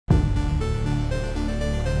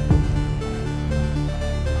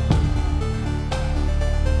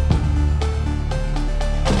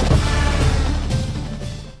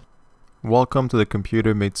Welcome to the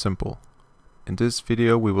Computer Made Simple. In this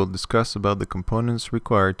video we will discuss about the components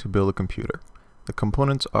required to build a computer. The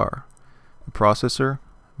components are a processor,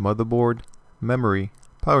 motherboard, memory,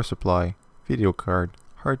 power supply, video card,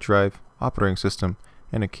 hard drive, operating system,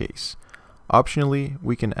 and a case. Optionally,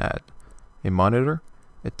 we can add a monitor,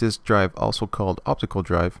 a disk drive also called optical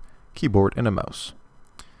drive, keyboard, and a mouse.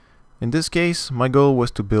 In this case, my goal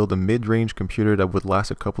was to build a mid-range computer that would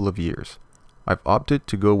last a couple of years. I've opted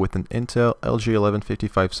to go with an Intel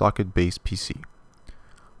LG1155 socket-based PC.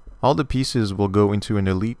 All the pieces will go into an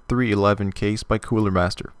Elite 311 case by Cooler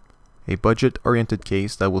Master, a budget-oriented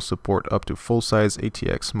case that will support up to full-size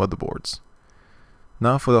ATX motherboards.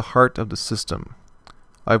 Now for the heart of the system.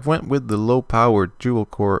 I've went with the low-powered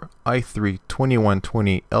dual-core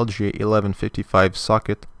i3-2120 LG1155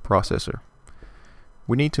 socket processor.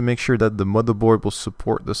 We need to make sure that the motherboard will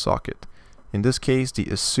support the socket. In this case, the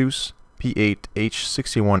ASUS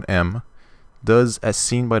P8H61M does as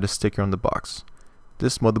seen by the sticker on the box.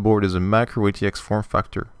 This motherboard is a macro ATX form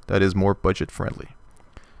factor that is more budget friendly.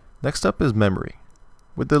 Next up is memory.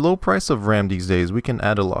 With the low price of RAM these days, we can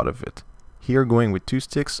add a lot of it. Here going with 2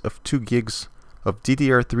 sticks of 2 gigs of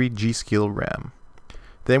DDR3 G.Skill RAM.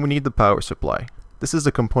 Then we need the power supply. This is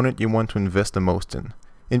the component you want to invest the most in.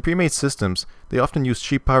 In pre-made systems, they often use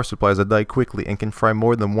cheap power supplies that die quickly and can fry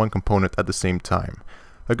more than one component at the same time.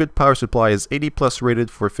 A good power supply is 80+ rated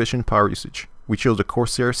for efficient power usage. We chose the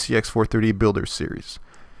Corsair CX430 Builder series.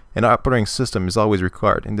 An operating system is always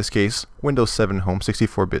required, in this case, Windows 7 Home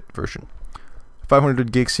 64-bit version.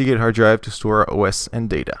 500 gig Seagate hard drive to store our OS and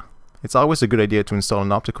data. It's always a good idea to install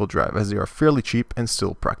an optical drive as they are fairly cheap and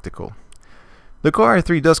still practical. The Core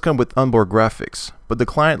i3 does come with onboard graphics, but the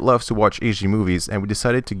client loves to watch HD movies and we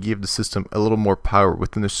decided to give the system a little more power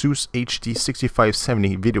with an ASUS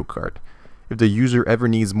HD6570 video card. If the user ever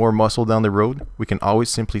needs more muscle down the road, we can always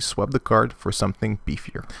simply swap the card for something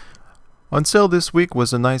beefier. On sale this week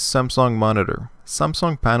was a nice Samsung monitor.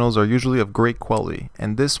 Samsung panels are usually of great quality,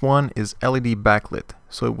 and this one is LED backlit,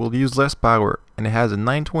 so it will use less power, and it has a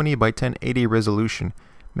 920 by 1080 resolution,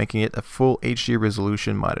 making it a full HD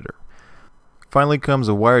resolution monitor. Finally comes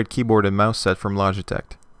a wired keyboard and mouse set from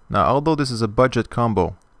Logitech. Now although this is a budget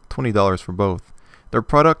combo, $20 for both, their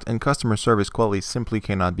product and customer service quality simply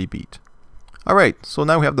cannot be beat. Alright, so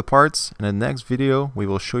now we have the parts, and in the next video we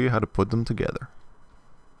will show you how to put them together.